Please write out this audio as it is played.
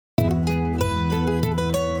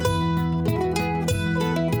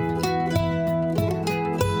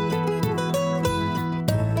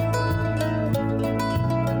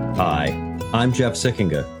I'm Jeff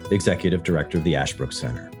Sikkenga, Executive Director of the Ashbrook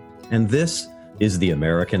Center, and this is The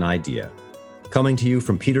American Idea, coming to you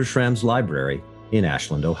from Peter Schramm's Library in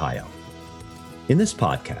Ashland, Ohio. In this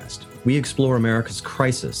podcast, we explore America's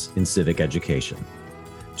crisis in civic education.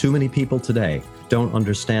 Too many people today don't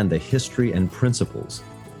understand the history and principles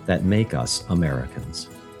that make us Americans.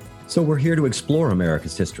 So we're here to explore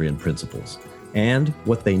America's history and principles and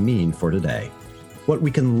what they mean for today, what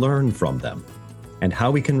we can learn from them, and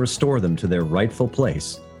how we can restore them to their rightful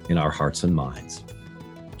place in our hearts and minds.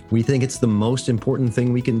 We think it's the most important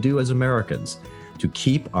thing we can do as Americans to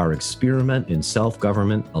keep our experiment in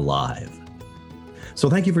self-government alive.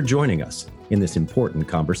 So thank you for joining us in this important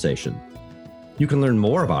conversation. You can learn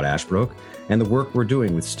more about Ashbrook and the work we're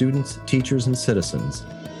doing with students, teachers, and citizens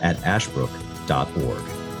at ashbrook.org.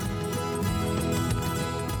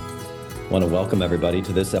 I want to welcome everybody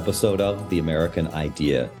to this episode of The American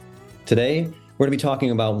Idea. Today, we're going to be talking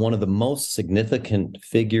about one of the most significant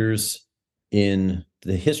figures in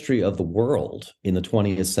the history of the world in the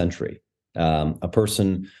 20th century, a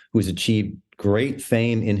person who has achieved great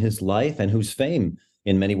fame in his life and whose fame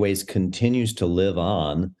in many ways continues to live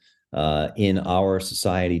on in our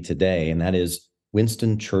society today, and that is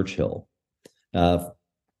Winston Churchill.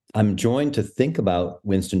 I'm joined to think about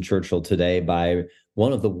Winston Churchill today by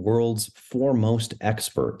one of the world's foremost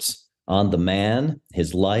experts on the man,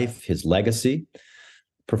 his life, his legacy,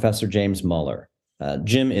 Professor James Muller.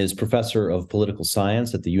 Jim is professor of political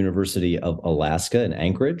science at the University of Alaska in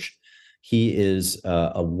Anchorage. He is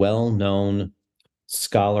a well-known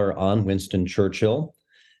scholar on Winston Churchill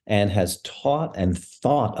and has taught and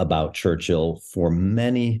thought about Churchill for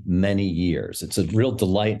many, many years. It's a real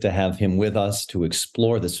delight to have him with us to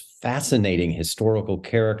explore this fascinating historical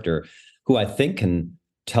character who I think can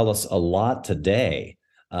tell us a lot today.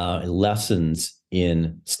 Lessons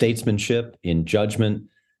in statesmanship, in judgment,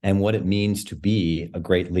 and what it means to be a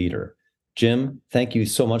great leader. Jim, thank you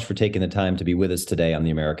so much for taking the time to be with us today on The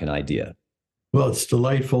American Idea. Well, it's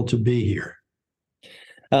delightful to be here.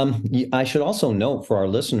 I should also note for our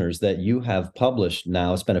listeners that you have published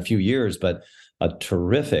now, it's been a few years, but a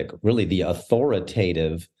terrific, really the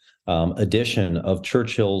authoritative edition of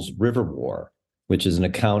Churchill's River War, which is an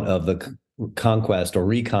account of the conquest or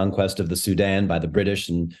reconquest of the Sudan by the British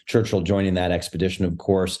and Churchill joining that expedition, of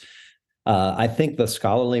course. I think the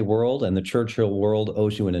scholarly world and the Churchill world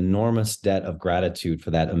owes you an enormous debt of gratitude for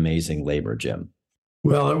that amazing labor, Jim.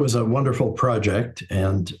 Well, it was a wonderful project,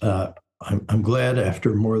 and I'm glad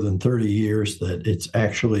after more than 30 years that it's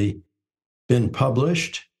actually been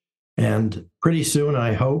published. And pretty soon,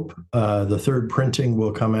 I hope, the third printing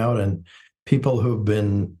will come out, and people who've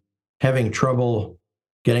been having trouble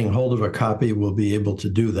getting hold of a copy will be able to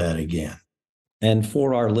do that again. And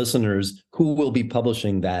for our listeners, who will be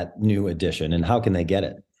publishing that new edition and how can they get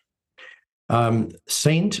it?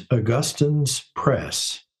 St. Augustine's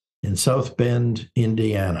Press in South Bend,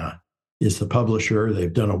 Indiana, is the publisher.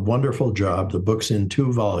 They've done a wonderful job. The book's in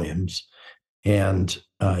 2 volumes, and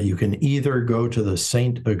you can either go to the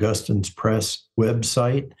St. Augustine's Press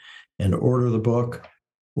website and order the book,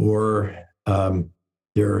 or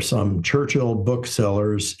there are some Churchill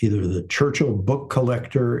booksellers, either the Churchill Book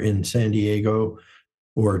Collector in San Diego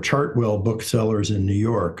or Chartwell Booksellers in New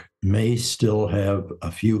York may still have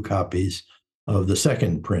a few copies of the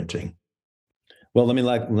second printing. Well,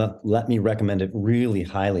 let me recommend it really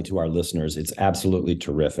highly to our listeners. It's absolutely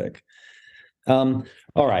terrific. All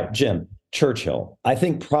right, Jim, Churchill. I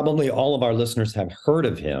think probably all of our listeners have heard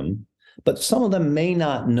of him, but some of them may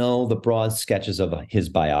not know the broad sketches of his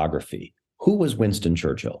biography. Who was Winston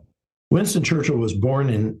Churchill? Winston Churchill was born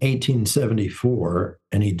in 1874,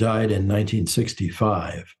 and he died in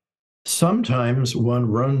 1965. Sometimes one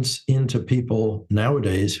runs into people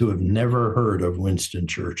nowadays who have never heard of Winston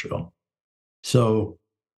Churchill. So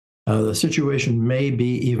the situation may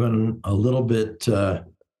be even a little bit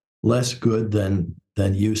less good than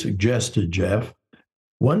you suggested, Jeff.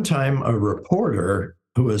 One time, a reporter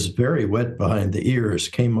who was very wet behind the ears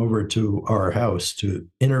came over to our house to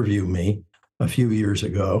interview me a few years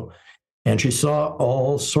ago, and she saw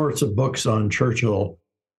all sorts of books on Churchill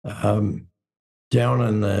down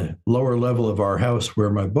in the lower level of our house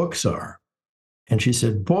where my books are. And she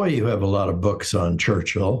said, "Boy, you have a lot of books on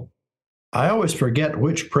Churchill. I always forget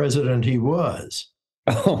which president he was."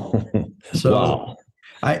 Oh, so wow.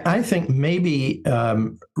 I think maybe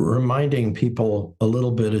reminding people a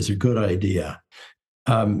little bit is a good idea.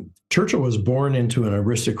 Churchill was born into an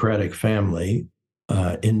aristocratic family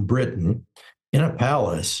in Britain, in a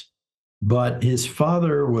palace, but his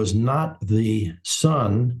father was not the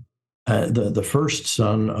son, the first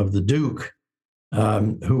son of the Duke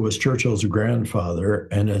who was Churchill's grandfather,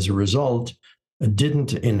 and as a result,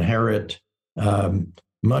 didn't inherit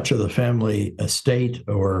much of the family estate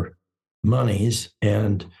or monies.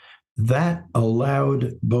 And that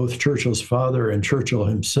allowed both Churchill's father and Churchill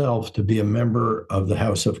himself to be a member of the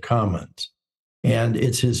House of Commons. And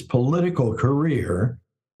it's his political career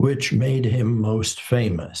which made him most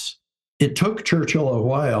famous. It took Churchill a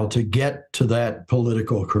while to get to that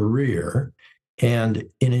political career. And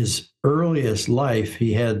in his earliest life,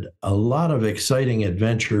 he had a lot of exciting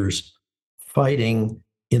adventures fighting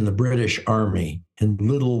in the British Army in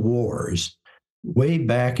little wars, way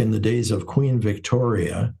back in the days of Queen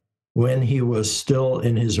Victoria, when he was still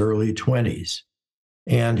in his early 20s.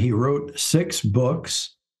 And he wrote 6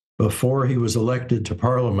 books before he was elected to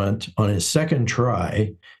Parliament on his second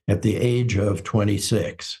try at the age of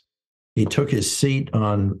 26. He took his seat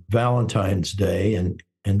on Valentine's Day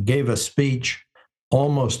and gave a speech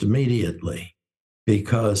almost immediately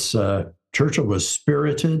because Churchill was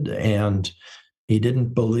spirited and he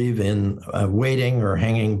didn't believe in waiting or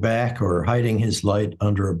hanging back or hiding his light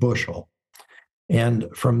under a bushel. And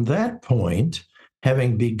from that point,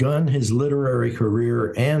 having begun his literary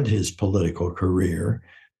career and his political career,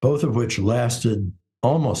 both of which lasted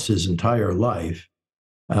almost his entire life,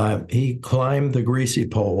 he climbed the greasy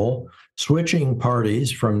pole, switching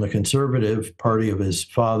parties from the Conservative Party of his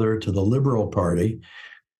father to the Liberal Party,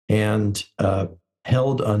 and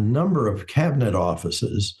held a number of cabinet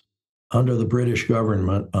offices under the British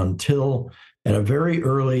government until, at a very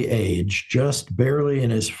early age, just barely in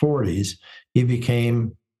his 40s, he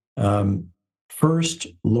became First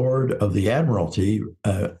Lord of the Admiralty.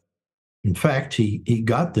 In fact, he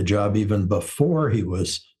got the job even before he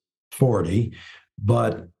was 40,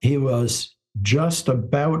 but he was just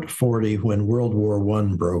about 40 when World War I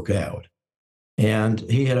broke out. And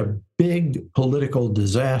he had a big political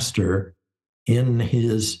disaster in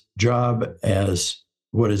his job as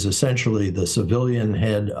what is essentially the civilian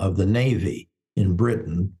head of the Navy in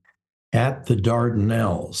Britain at the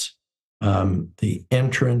Dardanelles, the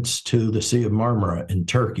entrance to the Sea of Marmara in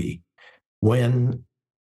Turkey, when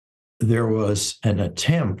there was an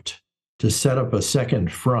attempt to set up a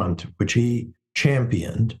second front, which he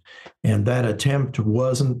championed, and that attempt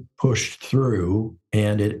wasn't pushed through,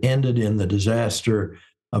 and it ended in the disaster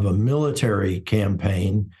of a military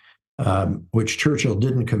campaign, which Churchill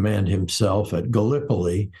didn't command himself, at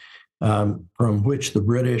Gallipoli, from which the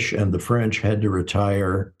British and the French had to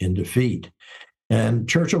retire in defeat. And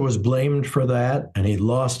Churchill was blamed for that, and he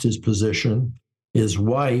lost his position. His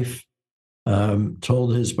wife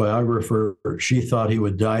told his biographer she thought he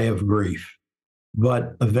would die of grief.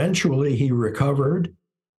 But eventually he recovered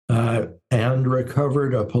and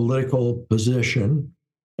recovered a political position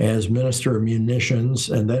as Minister of Munitions,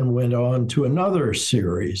 and then went on to another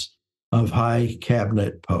series of high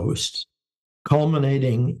cabinet posts,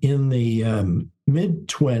 culminating in the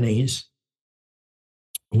mid-20s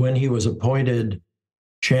when he was appointed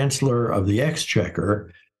Chancellor of the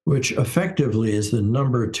Exchequer, which effectively is the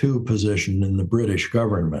number 2 position in the British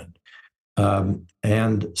government,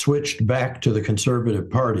 and switched back to the Conservative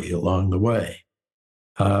Party along the way.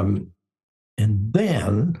 And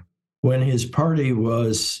then, when his party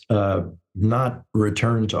was not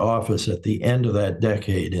returned to office at the end of that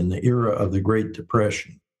decade, in the era of the Great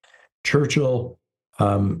Depression, Churchill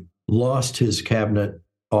lost his cabinet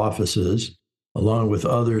offices along with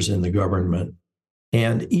others in the government.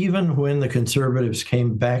 And even when the Conservatives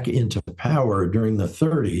came back into power during the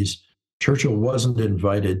 30s, Churchill wasn't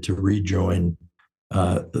invited to rejoin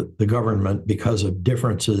the government because of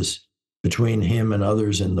differences between him and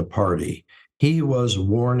others in the party. He was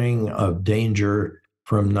warning of danger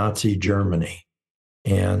from Nazi Germany.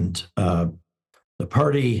 And the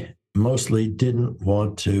party mostly didn't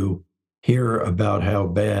want to hear about how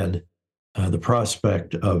bad the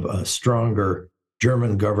prospect of a stronger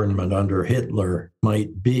German government under Hitler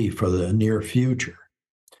might be for the near future.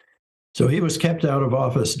 So he was kept out of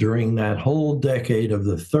office during that whole decade of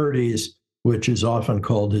the 30s, which is often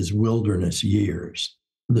called his wilderness years.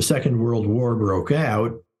 The Second World War broke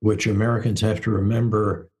out, which Americans have to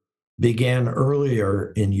remember began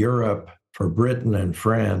earlier in Europe for Britain and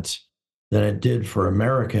France than it did for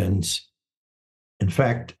Americans. In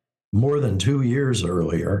fact, more than 2 years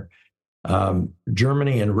earlier,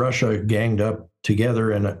 Germany and Russia ganged up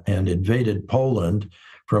together and invaded Poland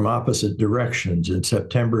from opposite directions in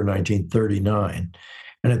September 1939.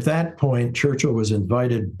 And at that point, Churchill was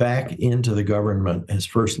invited back into the government as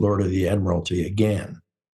First Lord of the Admiralty again.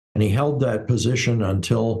 And he held that position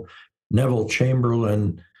until Neville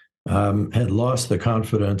Chamberlain had lost the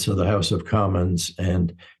confidence of the House of Commons.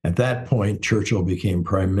 And at that point, Churchill became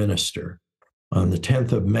prime minister. on the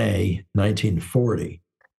 10th of May, 1940.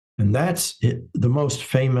 And that's the most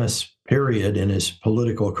famous period in his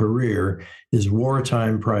political career, his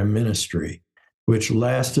wartime prime ministry, which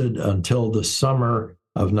lasted until the summer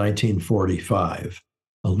of 1945,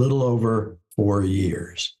 a little over 4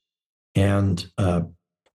 years. And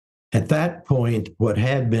at that point, what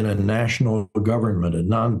had been a national government, a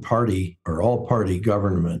non-party or all-party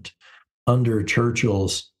government under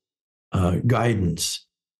Churchill's guidance,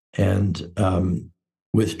 and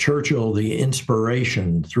with Churchill, the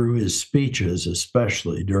inspiration through his speeches,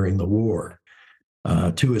 especially during the war,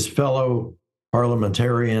 to his fellow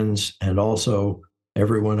parliamentarians and also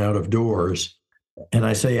everyone out of doors. And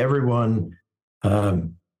I say everyone,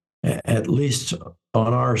 at least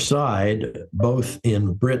on our side, both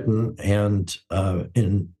in Britain and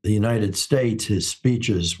in the United States, his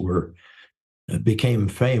speeches became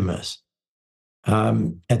famous.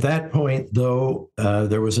 At that point, though,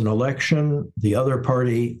 there was an election. The other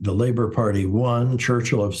party, the Labour Party, won.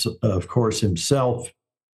 Churchill, of course, himself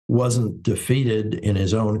wasn't defeated in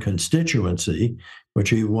his own constituency, which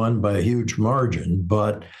he won by a huge margin,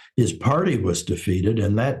 but his party was defeated,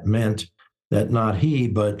 and that meant that not he,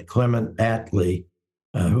 but Clement Attlee,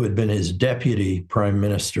 who had been his deputy prime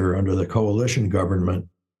minister under the coalition government,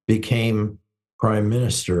 became prime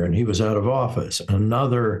minister, and he was out of office.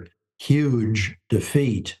 Another huge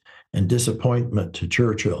defeat and disappointment to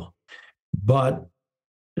Churchill. But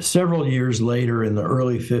several years later, in the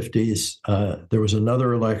early 50s, there was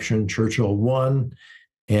another election. Churchill won,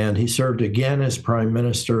 and he served again as prime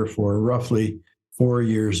minister for roughly 4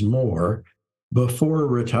 years more before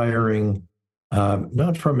retiring,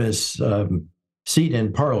 not from his seat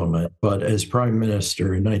in Parliament, but as prime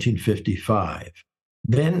minister in 1955.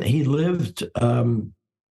 Then he lived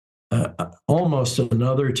almost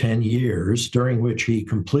another 10 years, during which he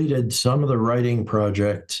completed some of the writing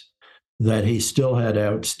projects that he still had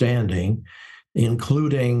outstanding,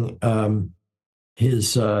 including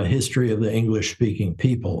his History of the English-Speaking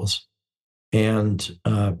Peoples, and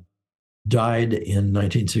died in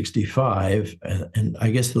 1965. And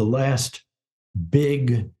I guess the last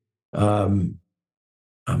big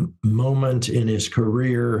moment in his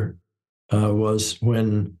career was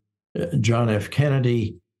when John F.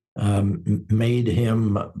 Kennedy made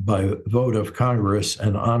him, by vote of Congress,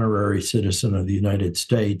 an honorary citizen of the United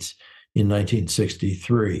States in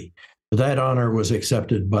 1963. That honor was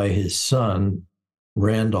accepted by his son,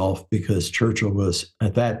 Randolph, because Churchill was,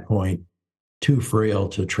 at that point, too frail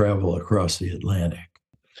to travel across the Atlantic.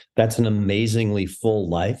 That's an amazingly full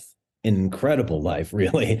life, an incredible life,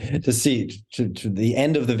 really, to see to the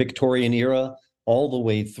end of the Victorian era all the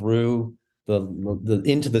way through the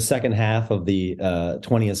into the second half of the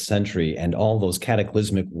 20th century and all those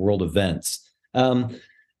cataclysmic world events.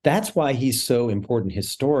 That's why he's so important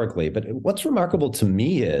historically. But what's remarkable to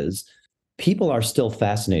me is people are still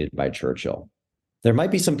fascinated by Churchill. There might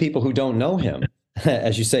be some people who don't know him,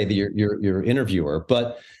 as you say, your interviewer,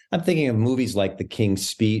 but I'm thinking of movies like The King's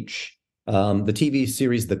Speech, the TV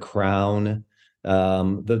series The Crown,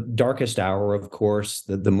 The Darkest Hour, of course,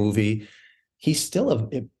 the movie. He's still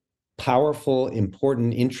a powerful,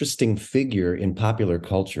 important, interesting figure in popular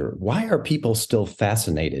culture. Why are people still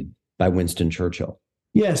fascinated by Winston Churchill?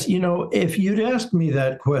 Yes, if you'd asked me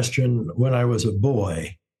that question when I was a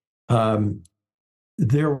boy,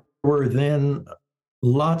 there were then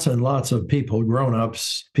lots and lots of people,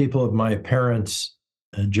 grown-ups, people of my parents'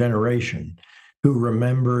 generation, who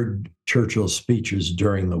remembered Churchill's speeches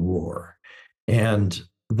during the war. And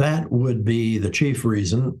that would be the chief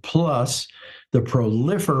reason, plus the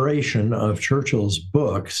proliferation of Churchill's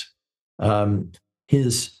books.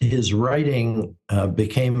 His writing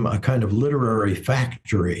became a kind of literary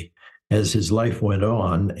factory as his life went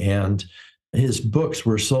on, and his books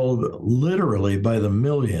were sold literally by the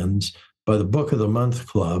millions by the Book of the Month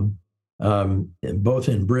Club, both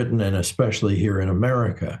in Britain and especially here in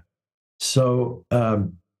America. So,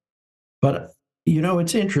 but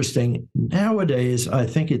it's interesting. Nowadays, I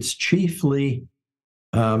think it's chiefly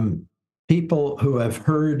people who have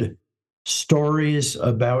heard stories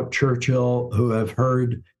about Churchill, who have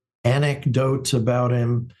heard anecdotes about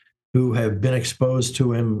him, who have been exposed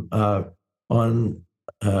to him on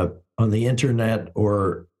the internet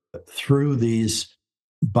or through these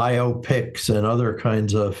biopics and other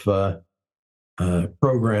kinds of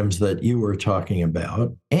programs that you were talking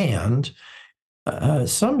about. And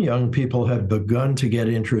some young people have begun to get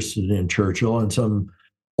interested in Churchill, and some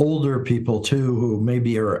older people too, who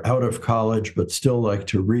maybe are out of college but still like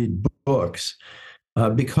to read books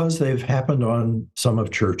because they've happened on some of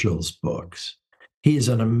Churchill's books. He's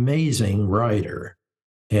an amazing writer.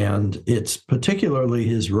 And it's particularly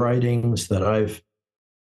his writings that I've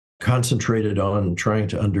concentrated on trying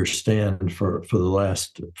to understand for the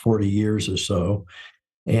last 40 years or so.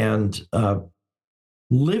 And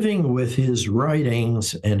living with his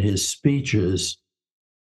writings and his speeches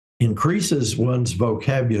increases one's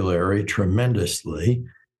vocabulary tremendously.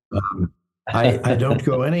 I don't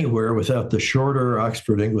go anywhere without the shorter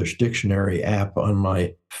Oxford English Dictionary app on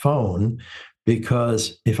my phone,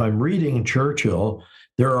 because if I'm reading Churchill,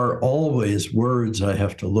 there are always words I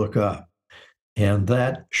have to look up. And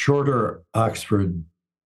that shorter Oxford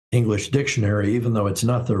English Dictionary, even though it's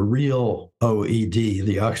not the real OED,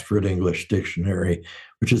 the Oxford English Dictionary,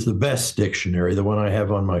 which is the best dictionary, the one I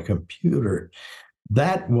have on my computer,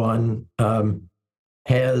 that one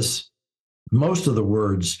has most of the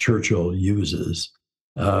words Churchill uses,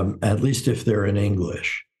 at least if they're in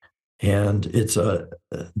English. And it's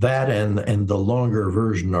that and the longer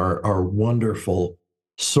version are wonderful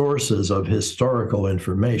sources of historical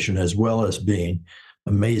information, as well as being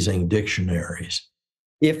amazing dictionaries.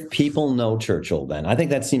 If people know Churchill, then I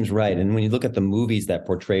think that seems right. And when you look at the movies that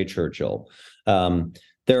portray Churchill,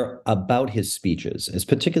 they're about his speeches, it's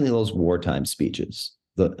particularly those wartime speeches.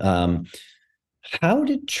 How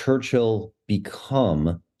did Churchill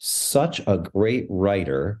become such a great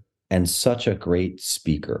writer and such a great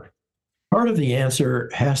speaker? Part of the answer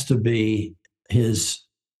has to be his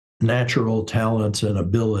natural talents and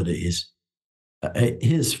abilities.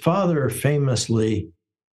 His father famously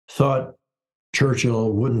thought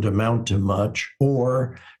Churchill wouldn't amount to much,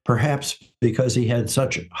 or perhaps because he had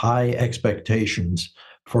such high expectations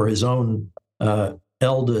for his own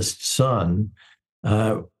eldest son,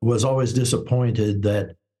 was always disappointed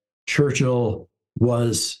that Churchill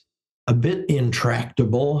was a bit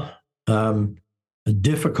intractable, a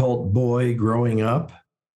difficult boy growing up,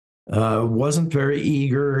 wasn't very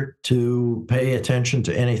eager to pay attention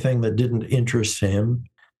to anything that didn't interest him,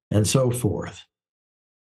 and so forth.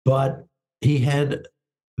 But he had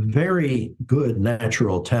very good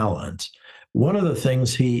natural talents. One of the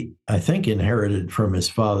things he, I think, inherited from his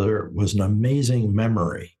father was an amazing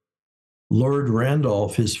memory. Lord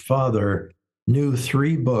Randolph, his father, knew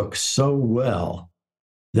 3 books so well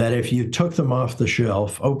that if you took them off the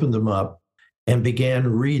shelf, opened them up, and began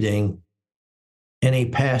reading any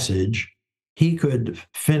passage, he could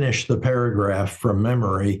finish the paragraph from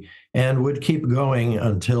memory and would keep going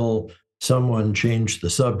until someone changed the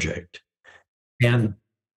subject. And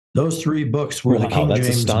those 3 books were the King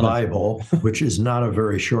James Bible, which is not a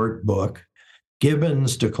very short book,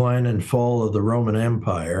 Gibbon's Decline and Fall of the Roman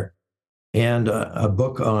Empire, and a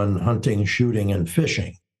book on hunting, shooting, and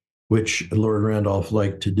fishing, which Lord Randolph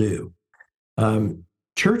liked to do.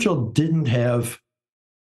 Churchill didn't have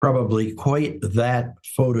probably quite that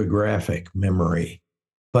photographic memory,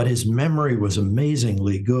 but his memory was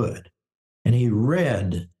amazingly good. And he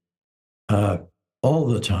read all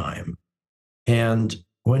the time. And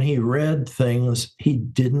when he read things, he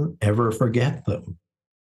didn't ever forget them.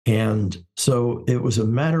 And so it was a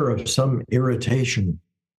matter of some irritation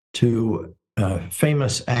to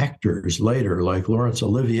famous actors later, like Laurence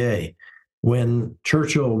Olivier, when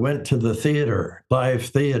Churchill went to the theater, live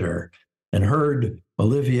theater, and heard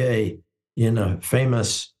Olivier in a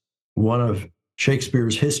famous one of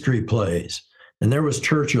Shakespeare's history plays. And there was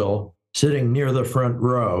Churchill sitting near the front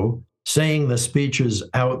row, saying the speeches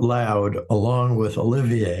out loud along with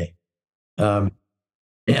Olivier. Churchill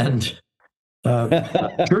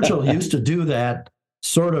used to do that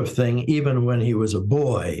sort of thing even when he was a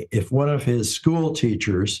boy. If one of his school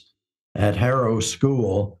teachers at Harrow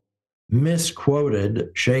School misquoted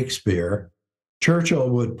Shakespeare, Churchill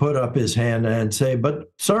would put up his hand and say,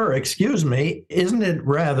 "But sir, excuse me, isn't it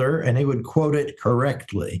rather?" And he would quote it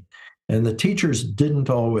correctly. And the teachers didn't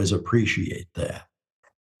always appreciate that.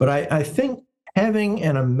 But I think having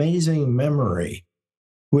an amazing memory,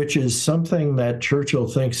 which is something that Churchill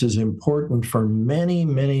thinks is important for many,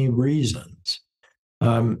 many reasons.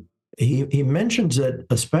 He mentions it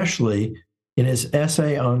especially in his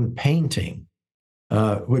essay on painting,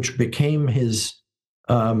 which became his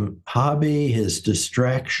hobby, his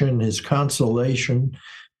distraction, his consolation,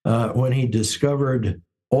 when he discovered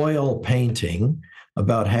oil painting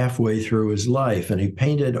about halfway through his life. And he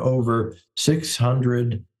painted over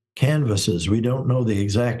 600 canvases. We don't know the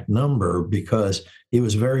exact number because he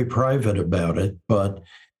was very private about it, but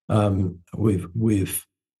we've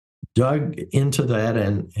dug into that,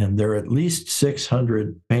 and there are at least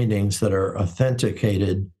 600 paintings that are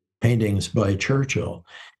authenticated paintings by Churchill.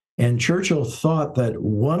 And Churchill thought that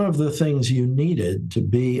one of the things you needed to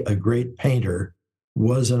be a great painter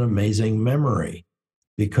was an amazing memory,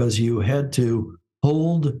 because you had to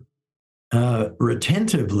hold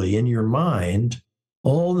retentively in your mind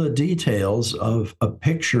all the details of a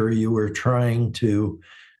picture you were trying to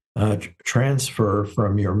transfer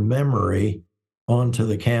from your memory onto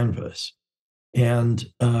the canvas. And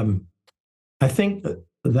I think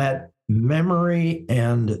that memory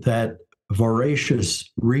and that voracious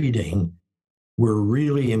reading were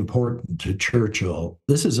really important to Churchill.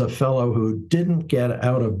 This is a fellow who didn't get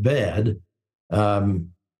out of bed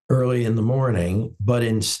early in the morning, but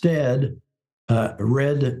instead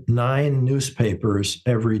read 9 newspapers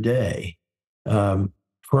every day,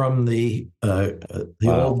 from the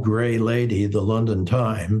old gray lady, the London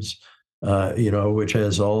Times, which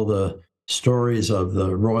has all the stories of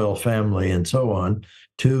the royal family and so on,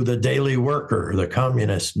 to the Daily Worker, the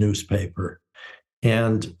communist newspaper.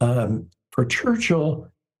 And for Churchill,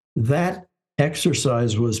 that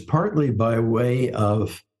exercise was partly by way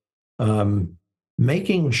of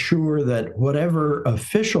making sure that whatever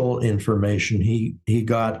official information he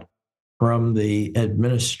got from the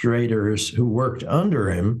administrators who worked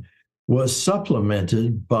under him was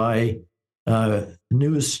supplemented by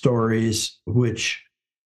news stories which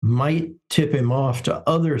might tip him off to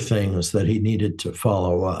other things that he needed to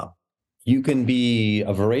follow up. You can be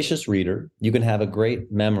a voracious reader. You can have a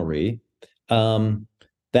great memory.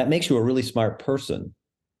 That makes you a really smart person.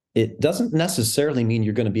 It doesn't necessarily mean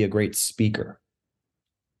you're going to be a great speaker.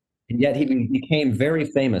 And yet he became very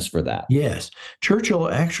famous for that. Yes. Churchill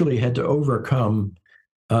actually had to overcome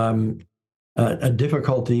a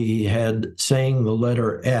difficulty he had saying the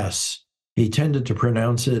letter S. He tended to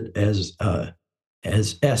pronounce it as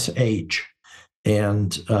SH.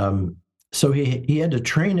 And so he had to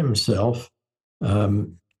train himself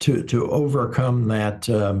to overcome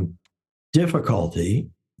that difficulty.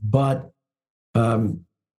 But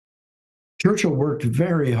Churchill worked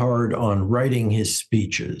very hard on writing his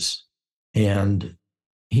speeches, and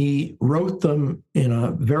he wrote them in a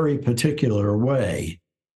very particular way.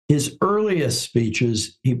 His earliest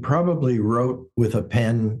speeches, he probably wrote with a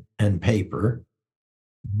pen and paper,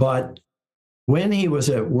 but when he was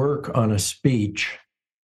at work on a speech,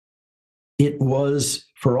 it was,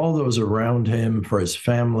 for all those around him, for his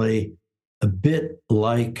family, a bit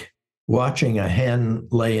like watching a hen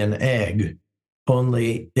lay an egg,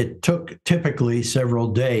 only it took typically several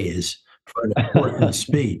days for an important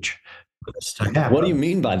speech for this to happen. What do you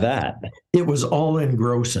mean by that? It was all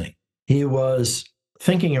engrossing. He was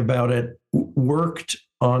thinking about it, worked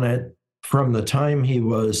on it from the time he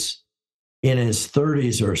was in his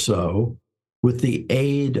 30s or so, with the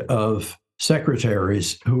aid of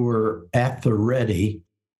secretaries who were at the ready,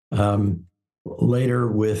 later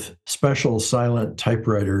with special silent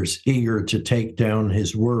typewriters eager to take down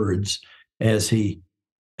his words as he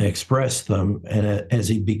expressed them and as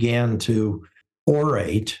he began to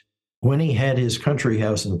orate. When he had his country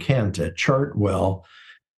house in Kent at Chartwell,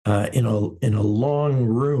 in a long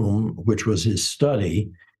room, which was his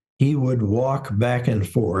study, he would walk back and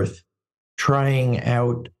forth, trying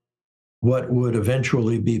out what would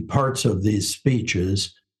eventually be parts of these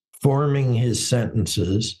speeches, forming his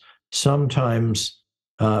sentences, sometimes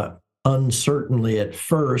uncertainly at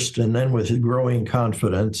first, and then with growing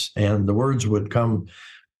confidence, and the words would come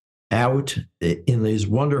out in these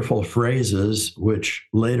wonderful phrases, which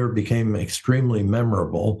later became extremely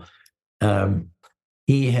memorable.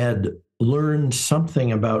 He had learned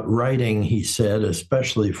something about writing, he said,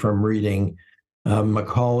 especially from reading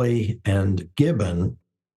Macaulay and Gibbon,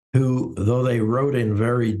 who, though they wrote in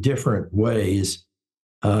very different ways,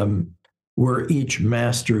 were each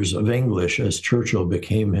masters of English, as Churchill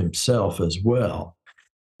became himself as well.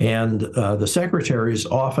 And the secretaries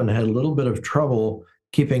often had a little bit of trouble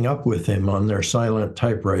keeping up with him on their silent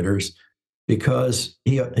typewriters, because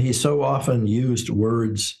he so often used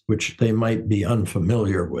words which they might be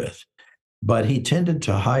unfamiliar with. But he tended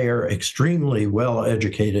to hire extremely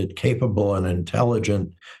well-educated, capable, and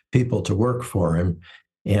intelligent people to work for him,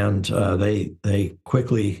 and they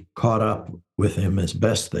quickly caught up with him as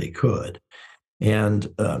best they could. And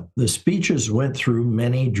the speeches went through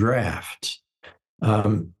many drafts.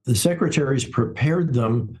 The secretaries prepared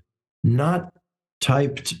them not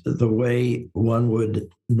typed the way one would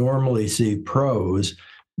normally see prose,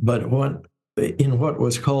 but in what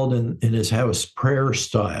was called in his house prayer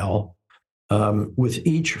style, with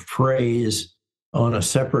each phrase on a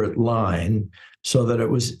separate line, so that it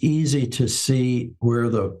was easy to see where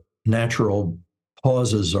the natural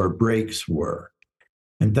pauses or breaks were.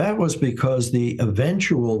 And that was because the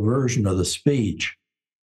eventual version of the speech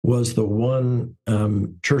was the one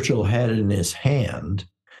Churchill had in his hand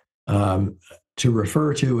to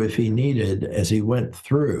refer to if he needed as he went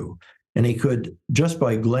through. And he could, just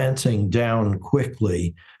by glancing down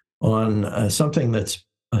quickly, on something that's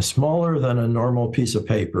smaller than a normal piece of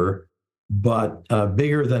paper, but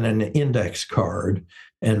bigger than an index card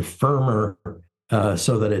and firmer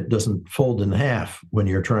so that it doesn't fold in half when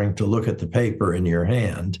you're trying to look at the paper in your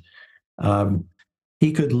hand.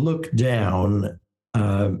 He could look down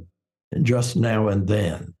just now and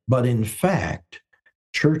then. But in fact,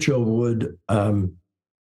 Churchill would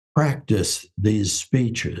practice these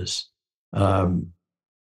speeches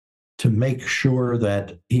to make sure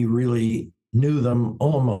that he really knew them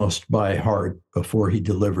almost by heart before he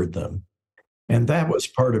delivered them. And that was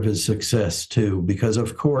part of his success, too, because,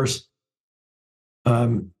 of course,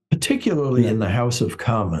 particularly in the House of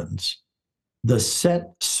Commons, the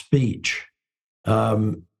set speech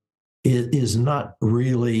is not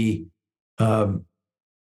really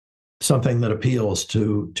something that appeals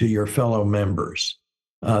to your fellow members.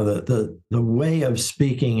 The way of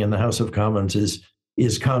speaking in the House of Commons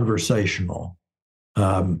is conversational.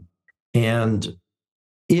 And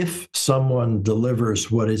if someone delivers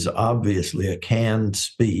what is obviously a canned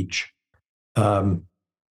speech,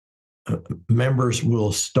 members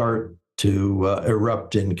will start to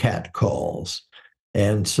erupt in catcalls.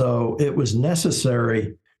 And so it was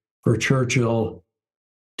necessary for Churchill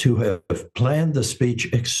to have planned the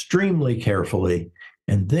speech extremely carefully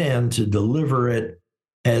and then to deliver it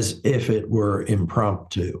as if it were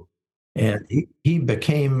impromptu. And he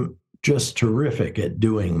became just terrific at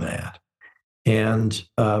doing that. And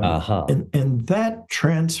that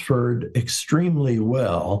transferred extremely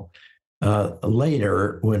well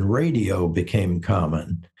later when radio became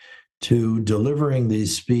common to delivering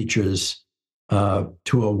these speeches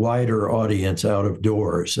to a wider audience out of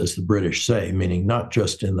doors, as the British say, meaning not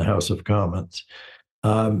just in the House of Commons,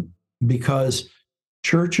 because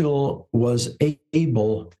Churchill was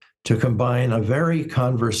able to combine a very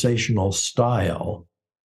conversational style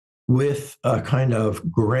with a kind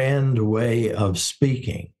of grand way of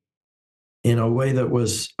speaking in a way that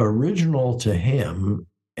was original to him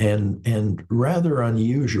and rather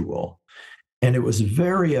unusual. And it was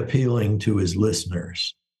very appealing to his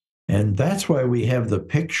listeners. And that's why we have the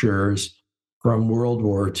pictures from World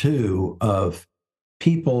War II of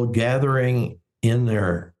people gathering in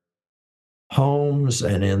their homes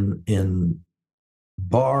and in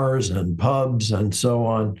bars and pubs and so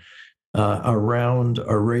on around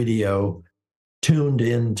a radio tuned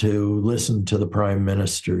in to listen to the prime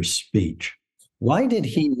minister's speech. Why did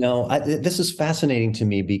he know? This is fascinating to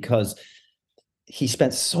me because he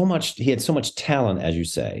had so much talent, as you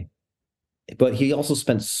say, but he also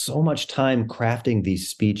spent so much time crafting these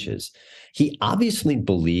speeches. He obviously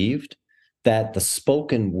believed that the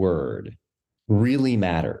spoken word really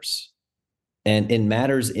matters. And it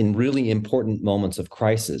matters in really important moments of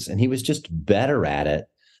crisis. And he was just better at it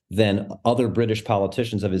than other British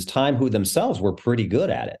politicians of his time who themselves were pretty good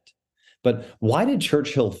at it. But why did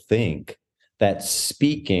Churchill think that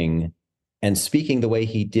speaking the way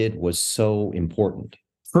he did was so important?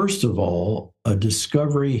 First of all, a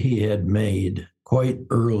discovery he had made quite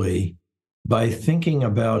early by thinking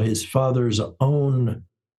about his father's own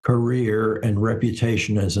career and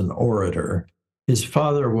reputation as an orator. His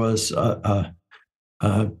father was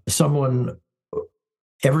someone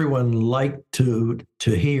everyone liked to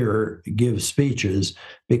hear give speeches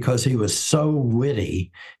because he was so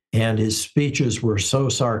witty and his speeches were so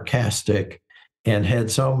sarcastic and had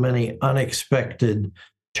so many unexpected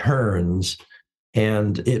turns.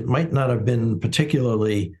 And it might not have been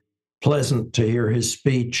particularly pleasant to hear his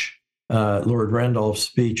speech, Lord Randolph's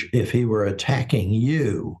speech, if he were attacking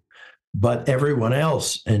you, but everyone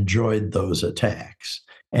else enjoyed those attacks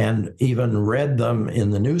and even read them in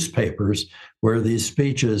the newspapers, where these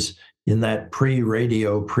speeches in that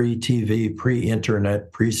pre-radio, pre-TV,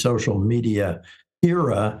 pre-internet, pre-social media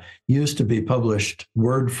era used to be published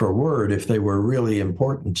word for word if they were really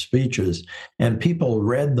important speeches. And people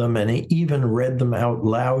read them and even read them out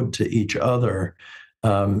loud to each other,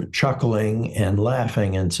 chuckling and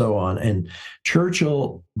laughing and so on. And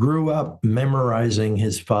Churchill grew up memorizing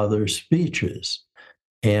his father's speeches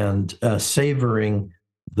and savoring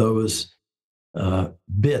those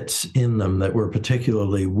bits in them that were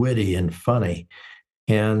particularly witty and funny.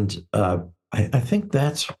 And I think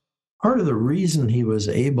that's part of the reason he was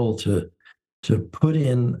able to put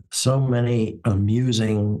in so many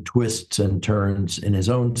amusing twists and turns in his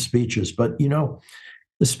own speeches. But, you know,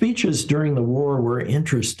 the speeches during the war were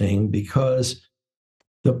interesting because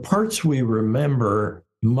the parts we remember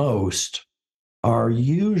most are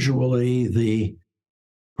usually the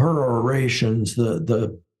perorations,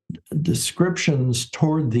 the descriptions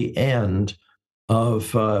toward the end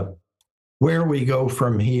of where we go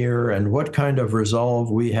from here and what kind of resolve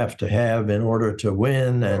we have to have in order to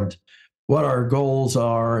win and what our goals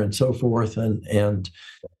are and so forth. And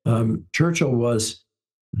Churchill was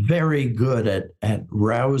very good at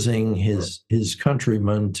rousing his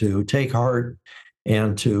countrymen to take heart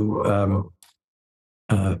and to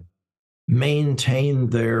maintain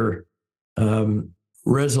their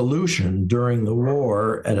resolution during the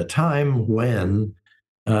war at a time when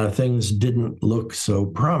things didn't look so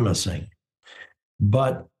promising.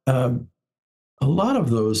 But a lot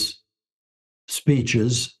of those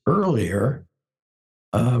speeches earlier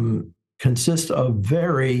consist of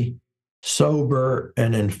very sober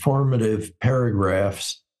and informative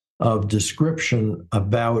paragraphs of description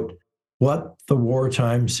about what the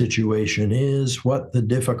wartime situation is, what the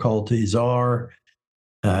difficulties are,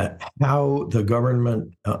 how the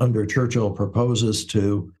government under Churchill proposes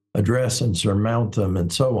to address and surmount them,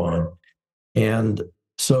 and so on. And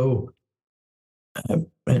so,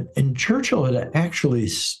 and Churchill had actually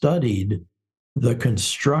studied the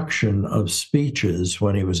construction of speeches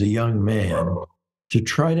when he was a young man to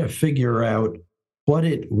try to figure out what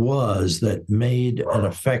it was that made an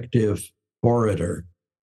effective orator.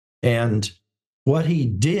 And what he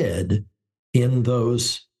did in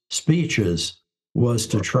those speeches was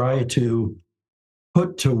to try to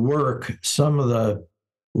put to work some of the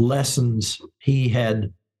lessons he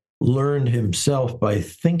had learned himself by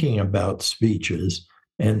thinking about speeches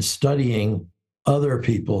and studying other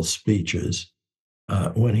people's speeches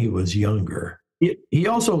when he was younger. He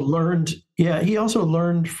also learned,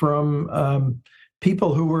 from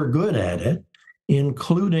people who were good at it,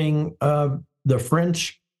 including the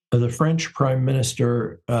French Prime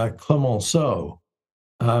Minister Clemenceau.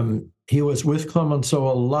 He was with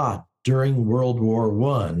Clemenceau a lot during World War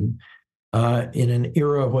I, in an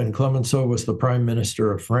era when Clemenceau was the Prime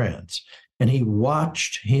Minister of France, and he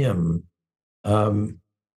watched him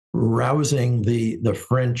rousing the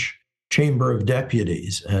French Chamber of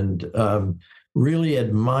Deputies and really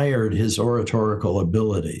admired his oratorical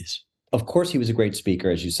abilities. Of course, he was a great speaker,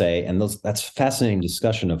 as you say, and that's a fascinating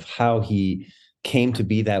discussion of how he came to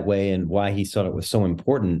be that way and why he thought it was so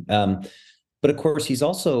important. But of course, he's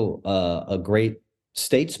also a great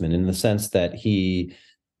statesman in the sense that he,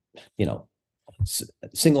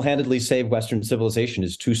 single-handedly saved Western civilization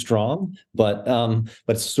is too strong, but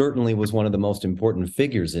certainly was one of the most important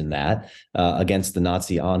figures in that against the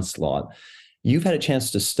Nazi onslaught. You've had a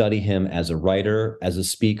chance to study him as a writer, as a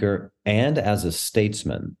speaker, and as a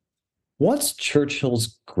statesman. What's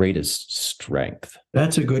Churchill's greatest strength?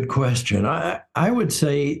 That's a good question. I would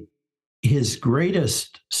say his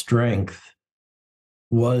greatest strength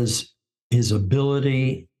was his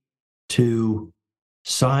ability to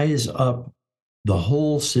size up the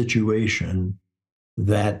whole situation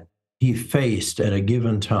that he faced at a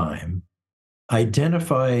given time,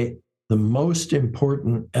 identify the most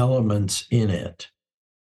important elements in it,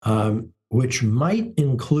 which might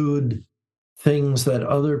include things that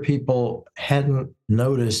other people hadn't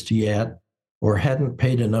noticed yet or hadn't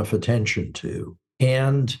paid enough attention to,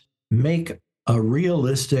 and make a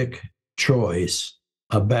realistic choice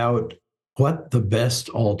about what the best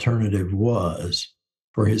alternative was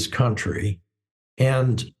for his country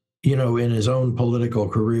and, in his own political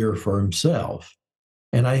career for himself.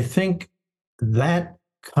 And I think that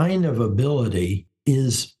kind of ability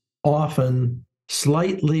is often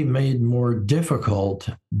slightly made more difficult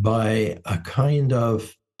by a kind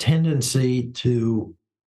of tendency to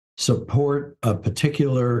support a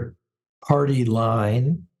particular party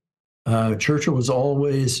line. Churchill was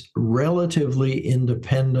always relatively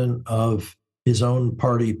independent of his own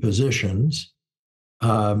party positions.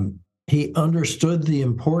 He understood the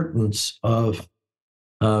importance of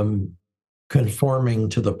conforming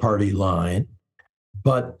to the party line,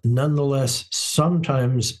 but nonetheless,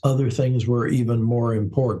 sometimes other things were even more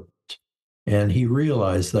important. And he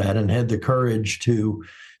realized that and had the courage to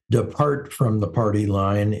depart from the party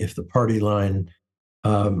line if the party line,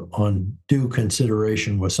 on due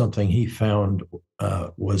consideration, was something he found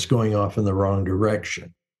was going off in the wrong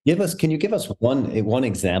direction. Can you give us one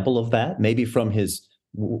example of that, maybe from his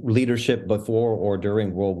leadership before or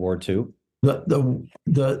during World War II?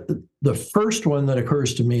 The first one that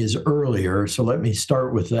occurs to me is earlier, so let me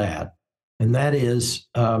start with that. And that is,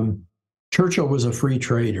 Churchill was a free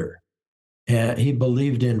trader. He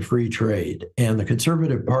believed in free trade. And the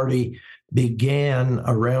Conservative Party began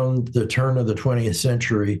around the turn of the 20th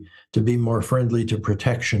century to be more friendly to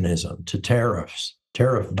protectionism, to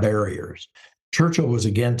tariff barriers. Churchill was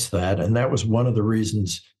against that, and that was one of the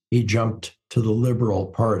reasons he jumped to the Liberal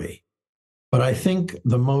Party. But I think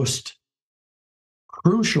the most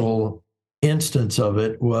crucial instance of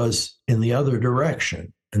it was in the other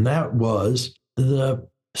direction, and that was the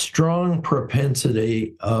strong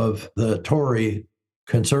propensity of the Tory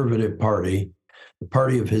Conservative Party, the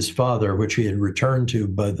party of his father, which he had returned to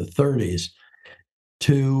by the 30s,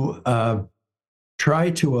 to try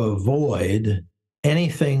to avoid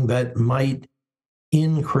anything that might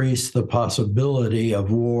increase the possibility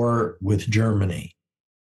of war with Germany.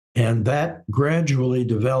 And that gradually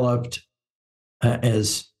developed,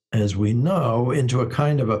 as we know, into a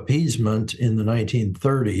kind of appeasement in the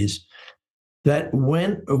 1930s that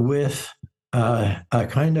went with a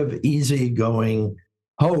kind of easygoing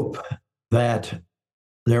hope that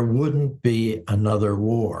there wouldn't be another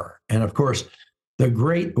war. And of course, the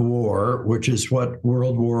Great War, which is what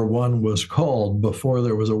World War I was called before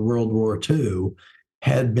there was a World War II,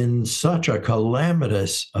 had been such a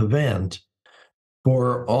calamitous event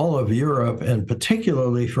for all of Europe, and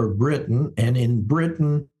particularly for Britain, and in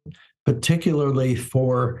Britain, particularly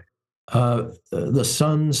for the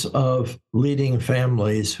sons of leading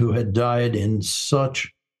families who had died in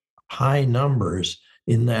such high numbers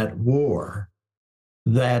in that war,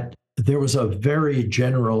 that there was a very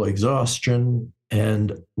general exhaustion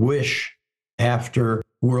and wish after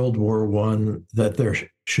World War I that there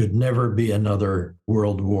should never be another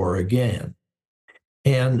World War again.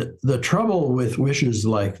 And the trouble with wishes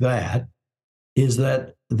like that is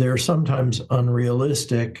that they're sometimes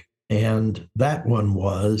unrealistic, and that one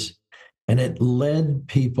was, and it led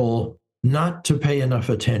people not to pay enough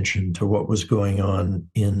attention to what was going on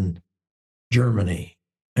in Germany.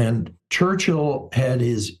 And Churchill had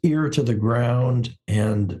his ear to the ground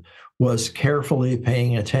and was carefully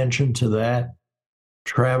paying attention to that,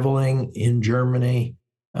 traveling in Germany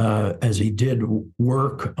as he did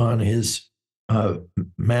work on his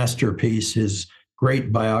masterpiece, his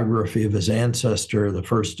great biography of his ancestor, the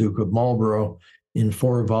first Duke of Marlborough, in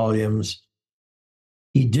 4 volumes.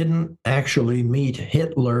 He didn't actually meet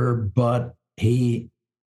Hitler, but he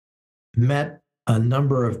met a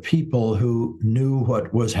number of people who knew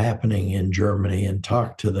what was happening in Germany and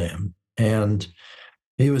talked to them. And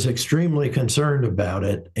he was extremely concerned about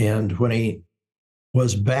it. And when he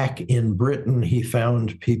was back in Britain, he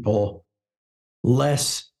found people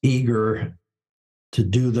less eager to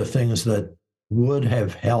do the things that would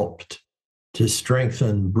have helped to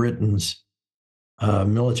strengthen Britain's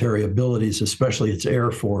military abilities, especially its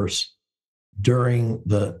Air Force, during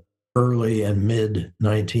the early and mid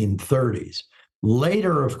 1930s.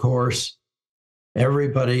 Later, of course,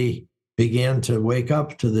 everybody began to wake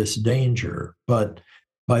up to this danger. But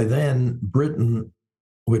by then, Britain,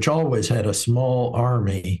 which always had a small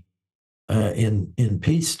army in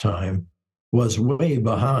peacetime, was way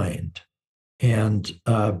behind. And,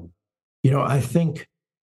 I think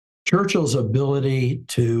Churchill's ability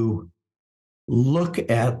to look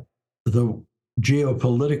at the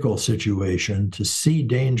geopolitical situation, to see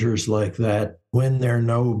dangers like that when they're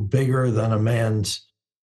no bigger than a man's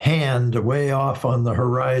hand way off on the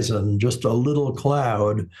horizon, just a little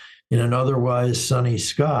cloud in an otherwise sunny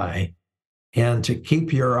sky, and to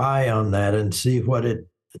keep your eye on that and see what it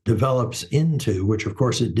develops into, which of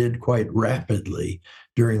course it did quite rapidly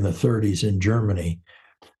during the 30s in Germany,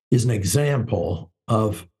 is an example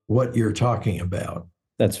of what you're talking about.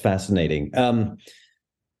 That's fascinating.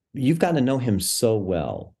 You've gotten to know him so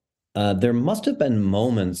well. There must have been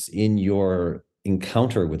moments in your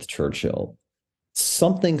encounter with Churchill,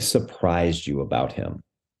 something surprised you about him.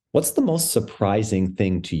 What's the most surprising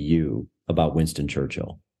thing to you about Winston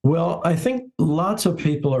Churchill? Well, I think lots of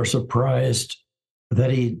people are surprised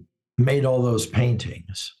that he made all those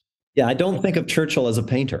paintings. Yeah, I don't think of Churchill as a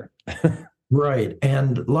painter. Right.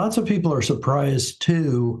 And lots of people are surprised,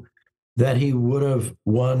 too, that he would have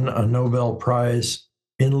won a Nobel Prize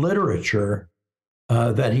in literature,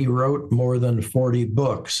 that he wrote more than 40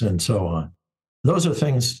 books and so on. Those are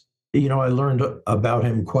things, I learned about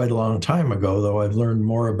him quite a long time ago, though I've learned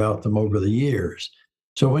more about them over the years.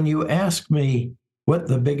 So when you ask me what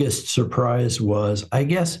the biggest surprise was, I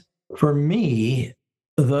guess for me,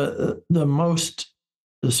 the most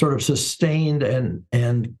sort of sustained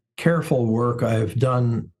and careful work I've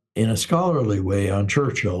done in a scholarly way on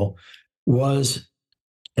Churchill was,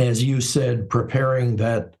 as you said, preparing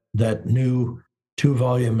that new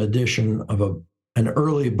 2-volume edition of an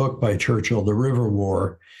early book by Churchill, The River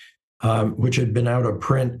War, which had been out of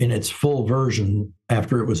print in its full version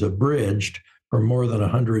after it was abridged for more than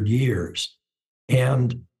 100 years.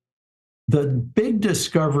 And the big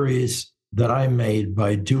discoveries that I made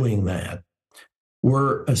by doing that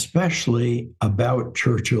were especially about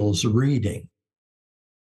Churchill's reading.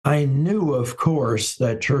 I knew, of course,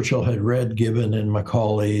 that Churchill had read Gibbon and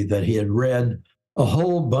Macaulay, that he had read a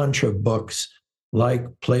whole bunch of books like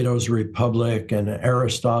Plato's Republic and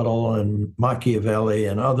Aristotle and Machiavelli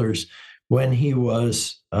and others when he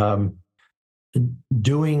was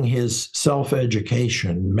doing his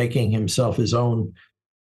self-education, making himself his own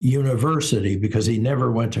university because he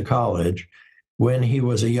never went to college when he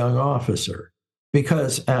was a young officer.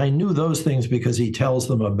 Because I knew those things because he tells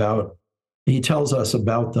us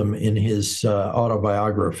about them in his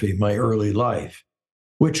autobiography, My Early Life,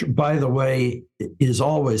 which, by the way, is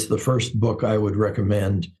always the first book I would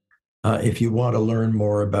recommend if you want to learn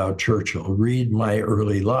more about Churchill. Read My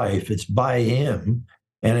Early Life. It's by him,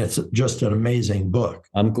 and it's just an amazing book.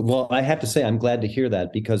 Well, I have to say, I'm glad to hear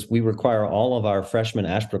that, because we require all of our freshman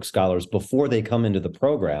Ashbrook scholars before they come into the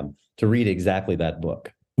program to read exactly that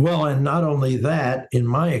book. Well, and not only that, in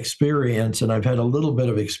my experience, and I've had a little bit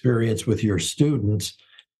of experience with your students,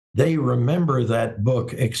 they remember that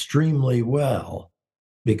book extremely well,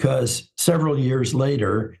 because several years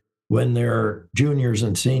later, when they're juniors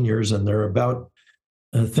and seniors and they're about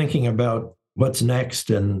thinking about what's next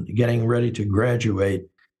and getting ready to graduate,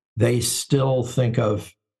 they still think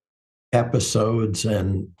of episodes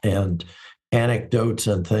and anecdotes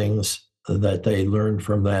and things that they learned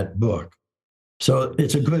from that book. So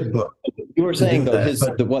it's a good book. You were saying, though,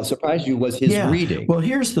 what surprised you was his reading. Well,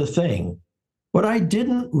 here's the thing. What I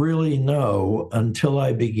didn't really know until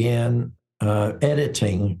I began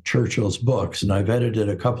editing Churchill's books, and I've edited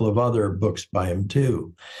a couple of other books by him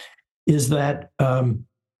too, is that I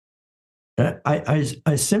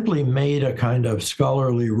simply made a kind of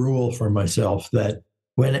scholarly rule for myself that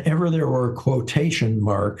whenever there were quotation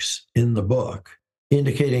marks in the book,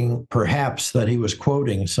 indicating perhaps that he was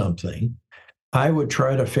quoting something, I would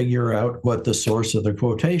try to figure out what the source of the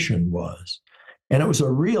quotation was. And it was a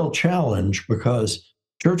real challenge because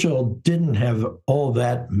Churchill didn't have all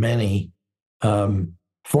that many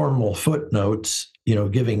formal footnotes,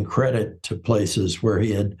 giving credit to places where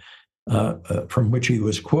he had, from which he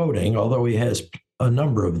was quoting, although he has a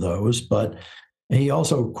number of those, but he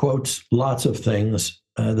also quotes lots of things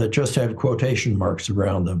that just have quotation marks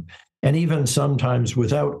around them, and even sometimes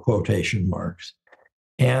without quotation marks.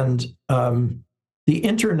 And the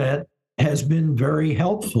internet has been very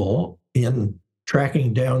helpful in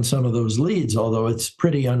tracking down some of those leads, although it's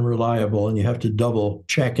pretty unreliable and you have to double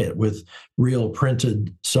check it with real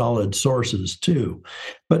printed solid sources too.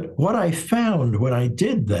 But what I found when I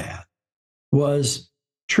did that was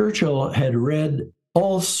Churchill had read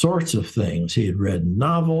all sorts of things. He had read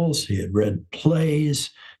novels, he had read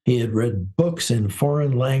plays, he had read books in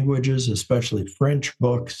foreign languages, especially French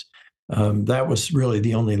books. That was really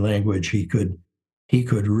the only language he could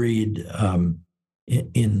read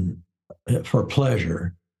for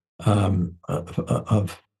pleasure among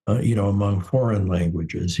foreign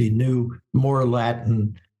languages. He knew more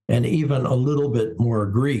Latin and even a little bit more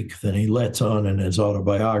Greek than he lets on in his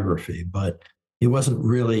autobiography, but he wasn't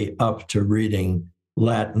really up to reading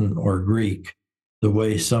Latin or Greek the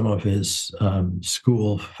way some of his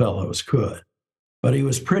school fellows could. But he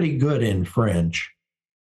was pretty good in French.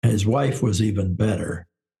 His wife was even better.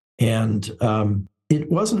 And it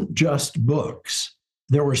wasn't just books.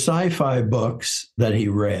 There were sci-fi books that he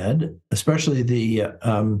read, especially the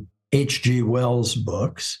H.G. Wells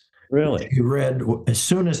books. Really? He read as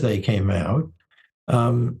soon as they came out,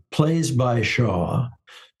 plays by Shaw.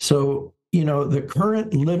 So, the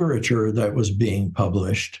current literature that was being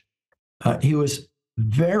published, he was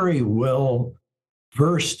very well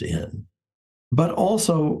versed in, but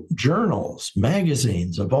also journals,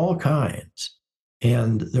 magazines of all kinds.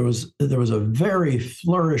 And there was a very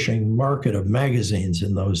flourishing market of magazines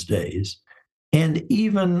in those days. And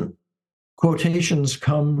even quotations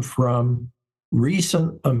come from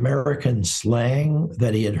recent American slang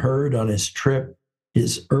that he had heard on his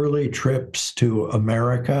early trips to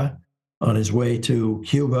America, on his way to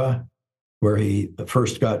Cuba, where he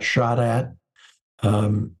first got shot at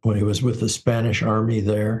when he was with the Spanish army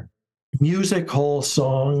there. Music hall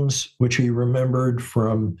songs, which he remembered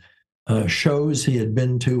from shows he had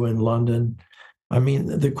been to in London. I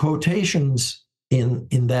mean, the quotations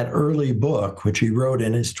in that early book, which he wrote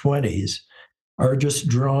in his 20s, are just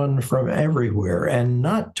drawn from everywhere, and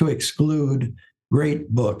not to exclude great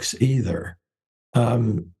books either.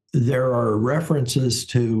 There are references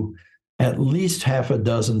to at least half a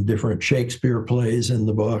dozen different Shakespeare plays in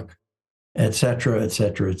the book, et cetera, et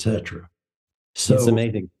cetera, et cetera. So it's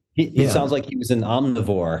amazing. He sounds like he was an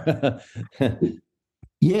omnivore.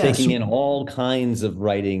 Yes. Taking in all kinds of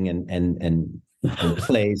writing and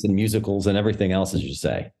plays and musicals and everything else, as you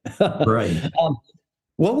say. Right.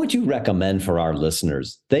 What would you recommend for our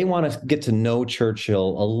listeners? They want to get to know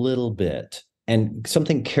Churchill a little bit. and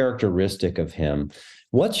something characteristic of him.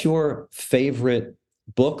 What's your favorite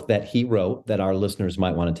book that he wrote that our listeners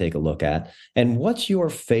might want to take a look at? And what's your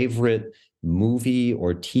favorite movie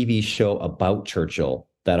or TV show about Churchill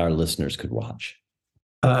that our listeners could watch?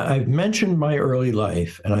 I've mentioned my early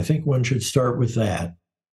life, and I think one should start with that.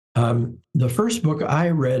 The first book I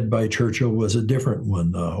read by Churchill was a different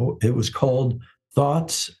one, though. It was called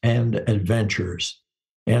Thoughts and Adventures.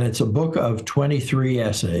 And it's a book of 23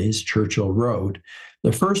 essays Churchill wrote.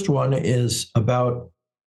 The first one is about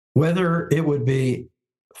whether it would be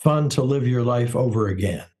fun to live your life over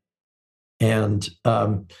again. And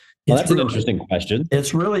That's an interesting question.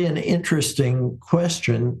 It's really an interesting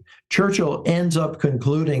question. Churchill ends up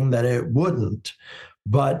concluding that it wouldn't,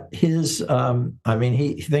 but he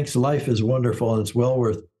thinks life is wonderful and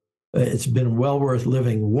it's been well worth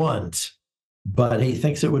living once, but he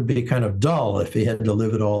thinks it would be kind of dull if he had to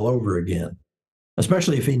live it all over again,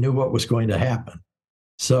 especially if he knew what was going to happen.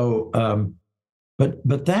 So,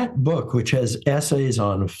 but that book, which has essays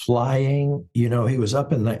on flying, he was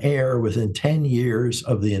up in the air within 10 years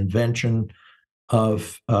of the invention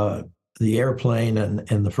of the airplane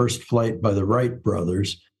and the first flight by the Wright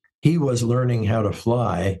brothers. He was learning how to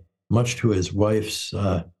fly, much to his wife's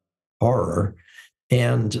horror.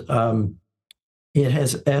 And it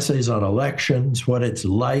has essays on elections, what it's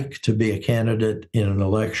like to be a candidate in an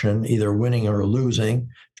election, either winning or losing.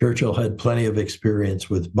 Churchill had plenty of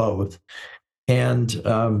experience with both.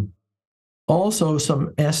 And also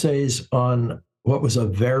some essays on what was a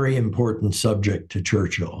very important subject to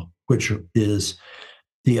Churchill, which is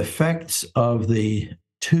the effects of the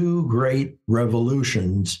two great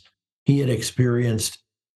revolutions he had experienced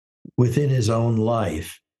within his own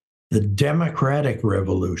life. The Democratic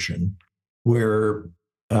Revolution, where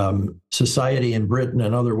society in Britain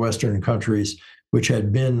and other Western countries, which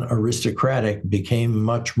had been aristocratic, became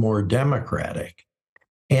much more democratic.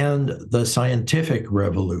 And the scientific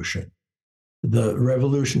revolution, the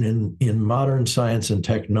revolution in modern science and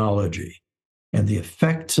technology, and the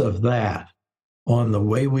effects of that on the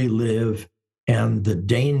way we live and the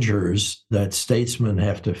dangers that statesmen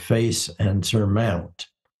have to face and surmount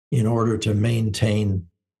in order to maintain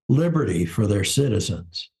liberty for their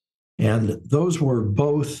citizens. And those were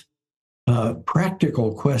both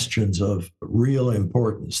practical questions of real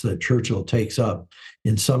importance that Churchill takes up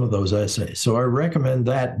in some of those essays. So I recommend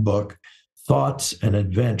that book, Thoughts and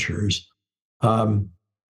Adventures.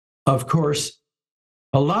 Of course,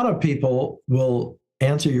 a lot of people will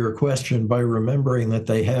answer your question by remembering that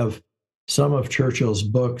they have some of Churchill's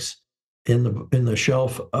books in the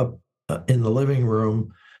shelf up in the living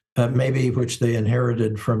room, maybe which they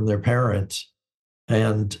inherited from their parents.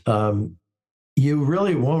 And you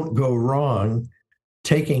really won't go wrong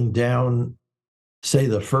taking down, say,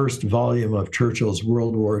 the first volume of Churchill's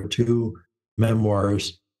World War II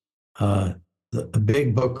memoirs, a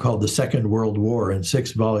big book called The Second World War in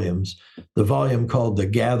 6 volumes, the volume called The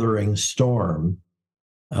Gathering Storm,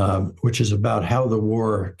 which is about how the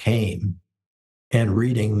war came, and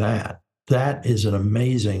reading that. That is an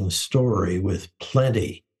amazing story with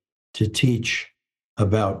plenty to teach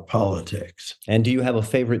about politics. And do you have a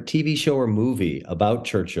favorite TV show or movie about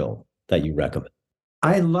Churchill that you recommend?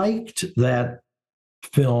 I liked that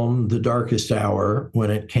film, The Darkest Hour, when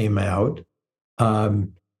it came out.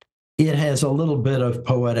 It has a little bit of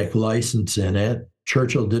poetic license in it.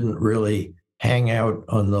 Churchill didn't really hang out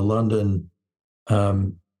on the London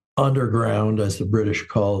underground, as the British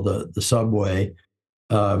call the subway,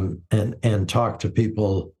 and talk to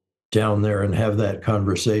people down there and have that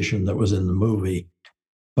conversation that was in the movie.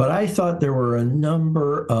 But I thought there were a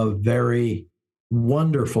number of very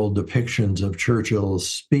wonderful depictions of Churchill's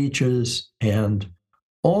speeches and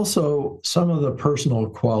also some of the personal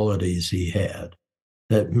qualities he had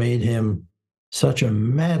that made him such a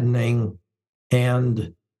maddening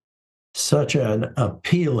and such an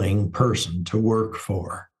appealing person to work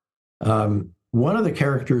for. One of the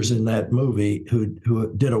characters in that movie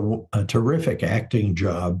who did a terrific acting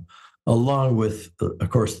job, along with, of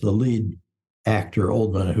course, the lead actor,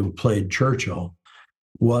 Oldman, who played Churchill,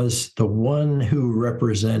 was the one who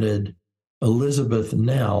represented Elizabeth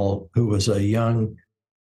Nell, who was a young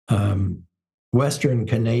Western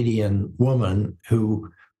Canadian woman who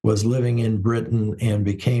was living in Britain and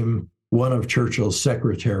became one of Churchill's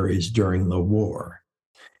secretaries during the war.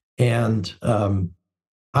 And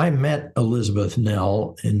I met Elizabeth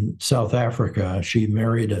Nell in South Africa. She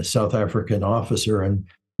married a South African officer and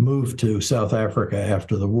moved to South Africa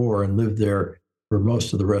after the war and lived there for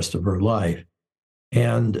most of the rest of her life.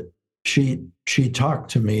 And she talked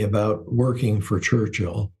to me about working for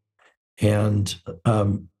Churchill. And,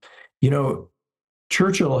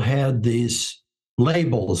 Churchill had these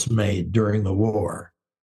labels made during the war,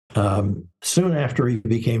 soon after he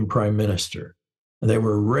became prime minister. They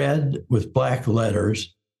were red with black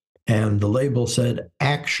letters, and the label said,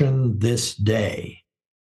 "Action this day."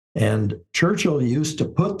 And Churchill used to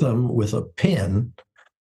put them with a pin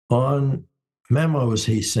on memos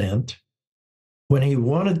he sent when he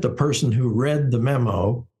wanted the person who read the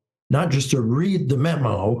memo not just to read the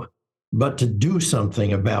memo, but to do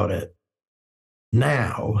something about it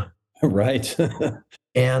now. Right.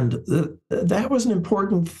 And that was an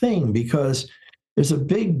important thing, because there's a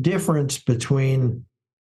big difference between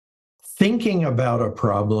thinking about a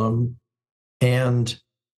problem and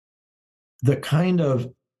the kind of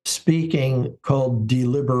speaking called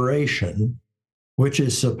deliberation, which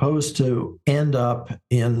is supposed to end up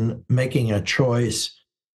in making a choice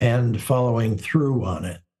and following through on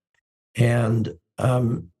it. And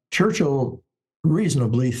Churchill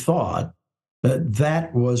reasonably thought that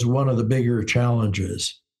that was one of the bigger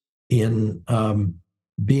challenges in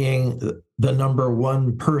being the number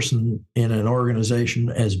one person in an organization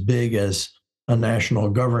as big as a national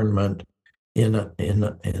government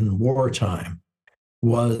in wartime,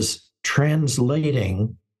 was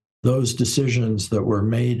translating those decisions that were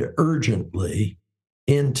made urgently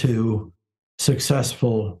into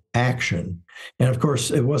successful action. And of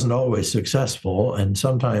course, it wasn't always successful, and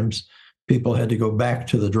sometimes people had to go back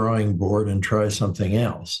to the drawing board and try something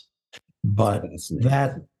else. But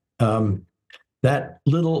that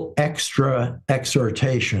little extra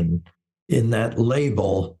exhortation in that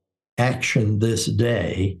label, "Action this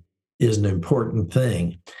day," is an important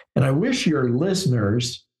thing. And I wish your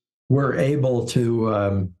listeners were able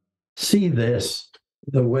to see this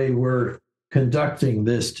the way we're conducting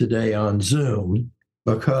this today on Zoom,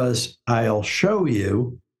 because I'll show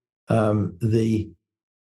you the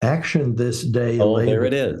 "Action this day" Oh, label. there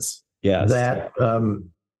it is. Yes. That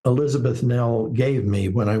Elizabeth Nell gave me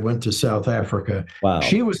when I went to South Africa. Wow.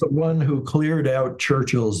 She was the one who cleared out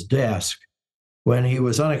Churchill's desk when he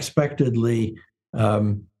was unexpectedly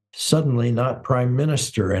suddenly not prime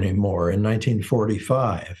minister anymore in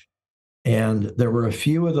 1945. And there were a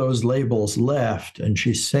few of those labels left, and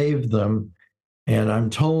she saved them. And I'm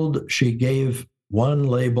told she gave one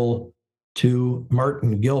label to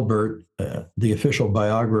Martin Gilbert, the official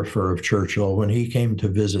biographer of Churchill, when he came to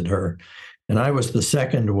visit her. And I was the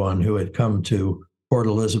second one who had come to Port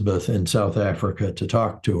Elizabeth in South Africa to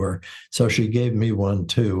talk to her. So she gave me one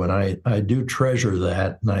too. And I do treasure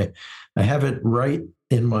that. And I have it right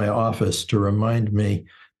in my office to remind me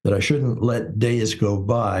that I shouldn't let days go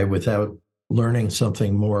by without learning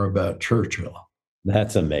something more about Churchill.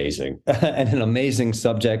 That's amazing. And an amazing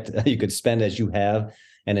subject. You could spend, as you have,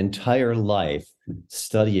 an entire life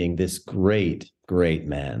studying this great, great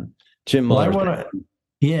man. Jim Muller.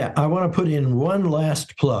 I want to put in one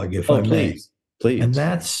last plug, if I may. Please. And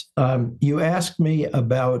that's, you asked me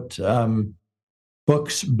about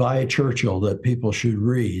books by Churchill that people should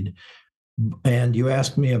read. And you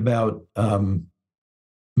asked me about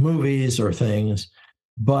movies or things.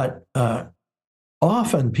 But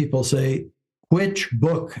often people say, which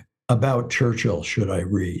book about Churchill should I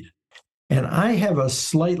read? And I have a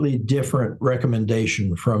slightly different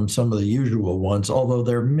recommendation from some of the usual ones, although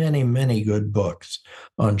there are many, many good books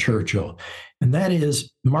on Churchill. And that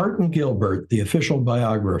is Martin Gilbert, the official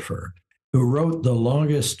biographer, who wrote the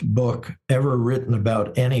longest book ever written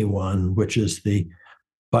about anyone, which is the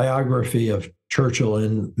biography of Churchill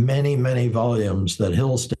in many, many volumes that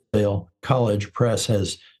Hillsdale College Press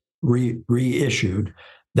has reissued.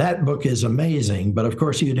 That book is amazing, but of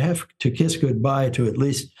course you'd have to kiss goodbye to at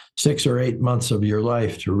least 6 or 8 months of your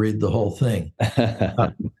life to read the whole thing.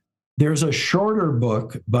 There's a shorter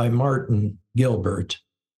book by Martin Gilbert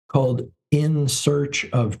called In Search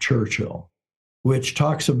of Churchill, which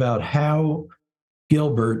talks about how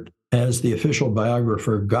Gilbert, as the official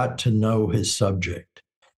biographer, got to know his subject.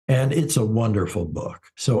 And it's a wonderful book.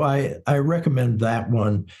 So I recommend that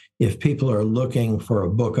one if people are looking for a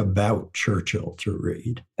book about Churchill to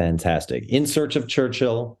read. Fantastic. In Search of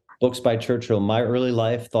Churchill, books by Churchill, My Early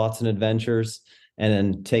Life, Thoughts and Adventures, and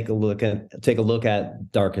then take a look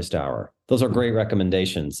at Darkest Hour. Those are great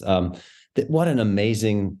recommendations. What an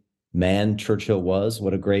amazing man Churchill was.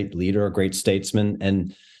 What a great leader, a great statesman,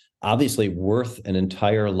 and obviously worth an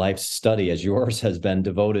entire life study, as yours has been,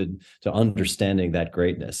 devoted to understanding that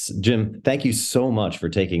greatness. Jim, thank you so much for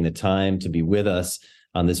taking the time to be with us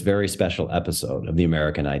on this very special episode of The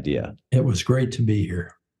American Idea. It was great to be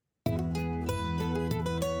here.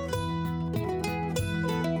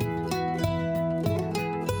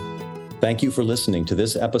 Thank you for listening to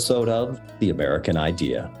this episode of The American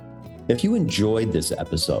Idea. If you enjoyed this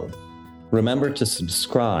episode, Remember to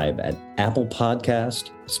subscribe at Apple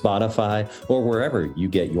Podcast, Spotify, or wherever you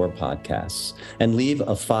get your podcasts, and leave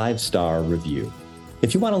a 5-star review.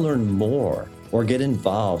 If you want to learn more or get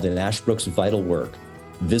involved in Ashbrook's vital work,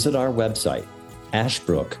 visit our website,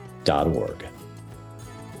 ashbrook.org.